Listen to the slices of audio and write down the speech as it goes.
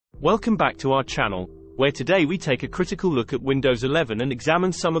Welcome back to our channel, where today we take a critical look at Windows 11 and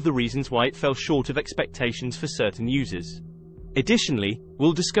examine some of the reasons why it fell short of expectations for certain users. Additionally,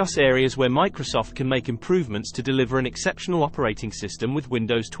 we'll discuss areas where Microsoft can make improvements to deliver an exceptional operating system with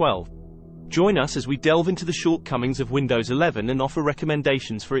Windows 12. Join us as we delve into the shortcomings of Windows 11 and offer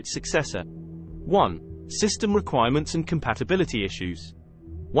recommendations for its successor. 1. System requirements and compatibility issues.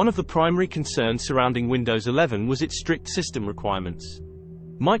 One of the primary concerns surrounding Windows 11 was its strict system requirements.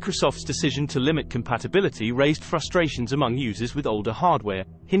 Microsoft's decision to limit compatibility raised frustrations among users with older hardware,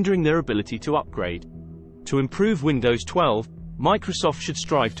 hindering their ability to upgrade. To improve Windows 12, Microsoft should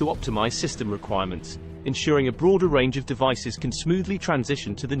strive to optimize system requirements, ensuring a broader range of devices can smoothly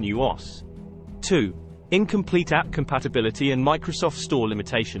transition to the new OS. 2. Incomplete app compatibility and Microsoft Store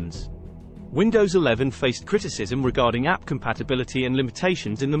limitations. Windows 11 faced criticism regarding app compatibility and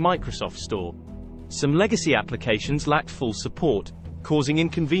limitations in the Microsoft Store. Some legacy applications lacked full support, causing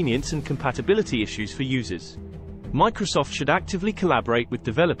inconvenience and compatibility issues for users. Microsoft should actively collaborate with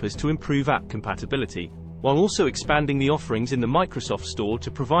developers to improve app compatibility, while also expanding the offerings in the Microsoft Store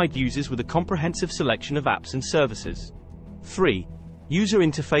to provide users with a comprehensive selection of apps and services. 3. User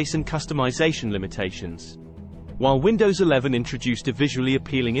interface and customization limitations. While Windows 11 introduced a visually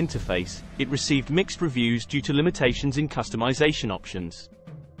appealing interface, it received mixed reviews due to limitations in customization options.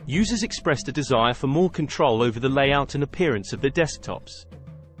 Users expressed a desire for more control over the layout and appearance of their desktops.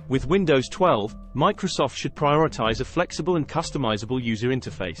 With Windows 12, Microsoft should prioritize a flexible and customizable user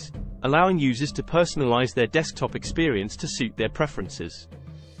interface, allowing users to personalize their desktop experience to suit their preferences.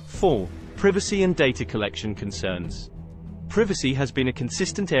 4. Privacy and data collection concerns. Privacy has been a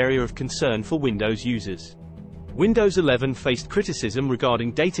consistent area of concern for Windows users. Windows 11 faced criticism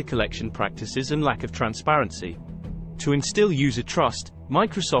regarding data collection practices and lack of transparency. To instill user trust,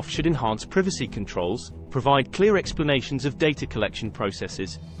 Microsoft should enhance privacy controls, provide clear explanations of data collection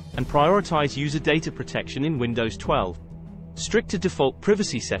processes, and prioritize user data protection in Windows 12. Stricter default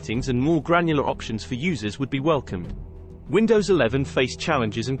privacy settings and more granular options for users would be welcomed. Windows 11 faced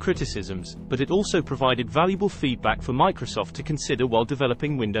challenges and criticisms, but it also provided valuable feedback for Microsoft to consider while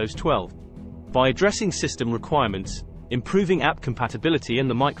developing Windows 12. By addressing system requirements, improving app compatibility in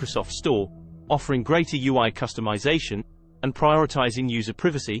the Microsoft Store, offering greater UI customization, and prioritizing user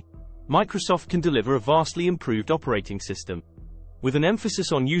privacy, Microsoft can deliver a vastly improved operating system. With an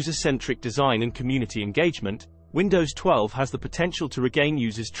emphasis on user-centric design and community engagement, Windows 12 has the potential to regain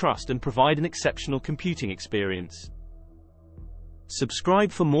users' trust and provide an exceptional computing experience.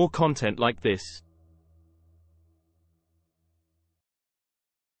 Subscribe for more content like this.